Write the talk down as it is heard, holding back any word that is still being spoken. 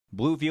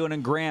Bluefield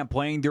and Graham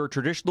playing their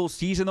traditional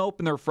season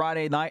opener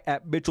Friday night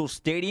at Mitchell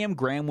Stadium.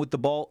 Graham with the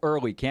ball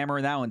early.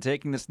 Cameron Allen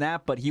taking the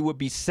snap, but he would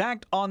be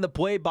sacked on the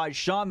play by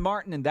Sean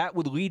Martin, and that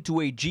would lead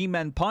to a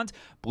G-men punt.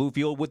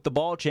 Bluefield with the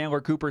ball.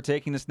 Chandler Cooper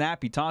taking the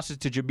snap. He tosses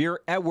to Jameer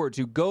Edwards,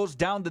 who goes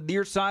down the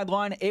near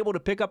sideline, able to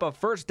pick up a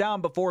first down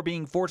before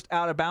being forced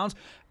out of bounds.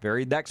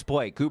 Very next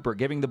play, Cooper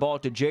giving the ball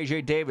to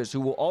J.J. Davis,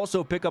 who will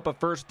also pick up a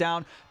first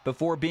down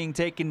before being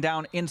taken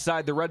down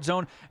inside the red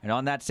zone. And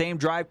on that same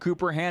drive,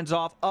 Cooper hands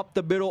off up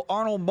the middle.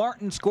 Arnold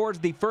Martin scores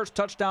the first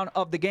touchdown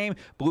of the game.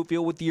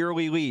 Bluefield with the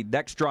early lead.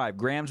 Next drive,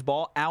 Graham's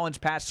ball. Allen's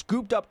pass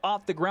scooped up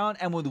off the ground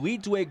and would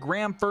lead to a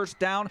Graham first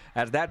down.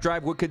 As that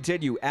drive would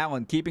continue,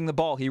 Allen keeping the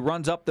ball. He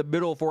runs up the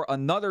middle for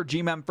another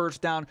G-men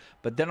first down.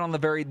 But then on the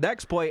very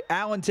next play,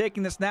 Allen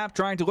taking the snap,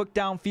 trying to look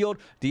downfield.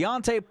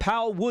 Deontay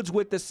Powell-Woods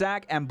with the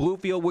sack, and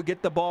Bluefield would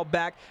get the ball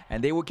back,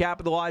 and they would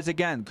capitalize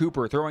again.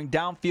 Cooper throwing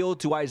downfield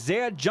to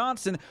Isaiah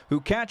Johnson, who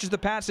catches the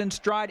pass in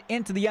stride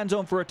into the end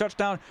zone for a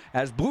touchdown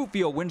as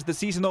Bluefield wins the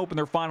season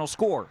opener. Final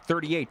score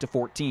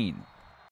 38-14.